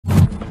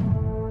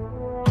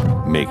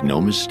Make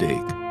no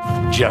mistake,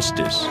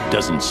 justice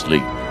doesn't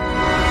sleep.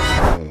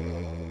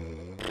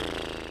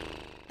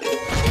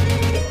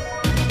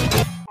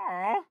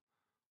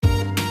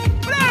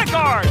 Banana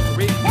Guard,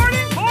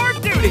 reporting for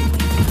duty.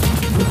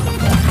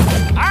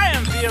 I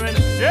am feeling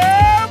so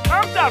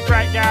pumped up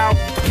right now.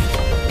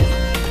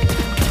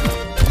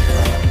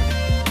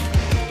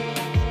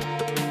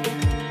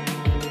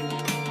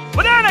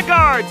 Banana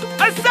Guards,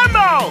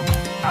 assemble!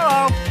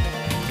 Hello.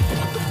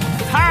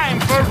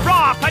 Time for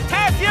raw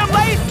potassium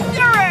lace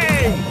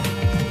fury!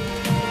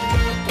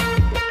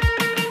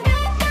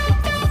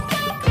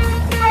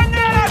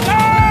 Banana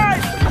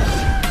Guards!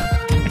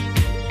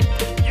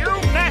 You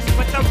messed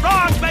with the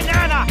wrong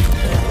banana!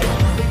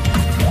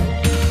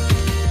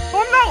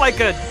 Well, I'm not like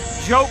a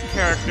joke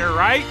character,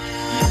 right?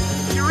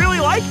 You really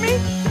like me?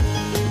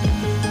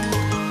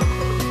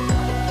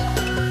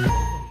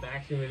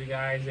 Back here with you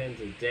guys, and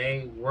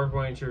today we're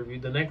going to review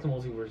the next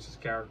MultiVersus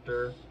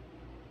character,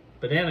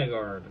 Banana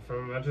Guard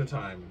from Adventure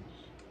Time.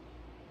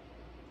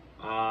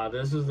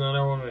 This is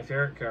another one of my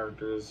favorite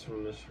characters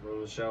from the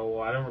show.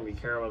 Well, I don't really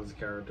care about this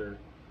character.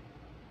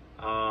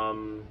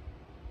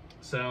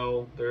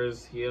 So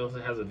he also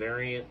has a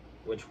variant,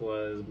 which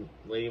was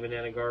Lady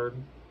Banana Guard.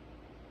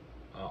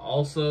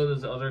 Also,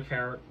 there's another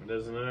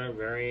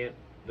variant.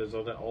 There's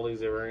all these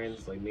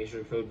variants, like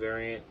Matrix Code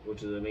variant,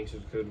 which is a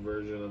Matrix Code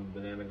version of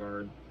Banana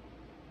Guard.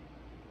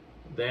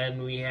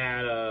 Then we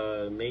had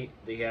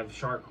they have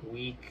Shark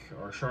Week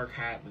or Shark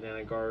Hat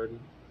Banana Guard,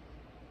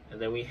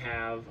 and then we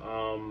have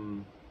all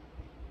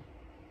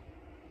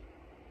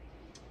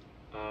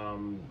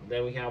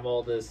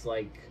this,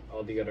 like,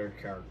 all the other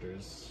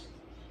characters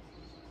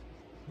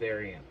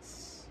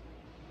variants,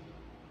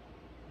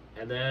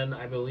 and then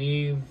I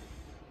believe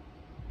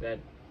that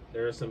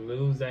there are some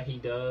moves that he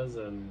does,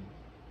 and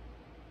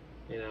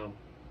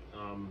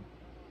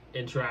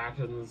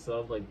interactions and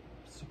stuff, like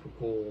super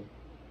cool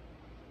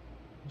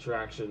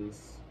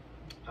interactions.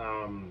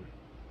 I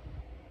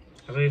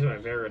think these are my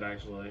favorite,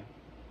 actually.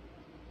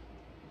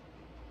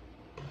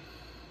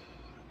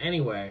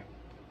 Anyway,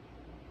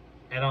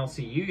 and I'll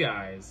see you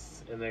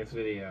guys in the next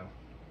video.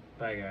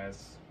 Bye,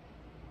 guys.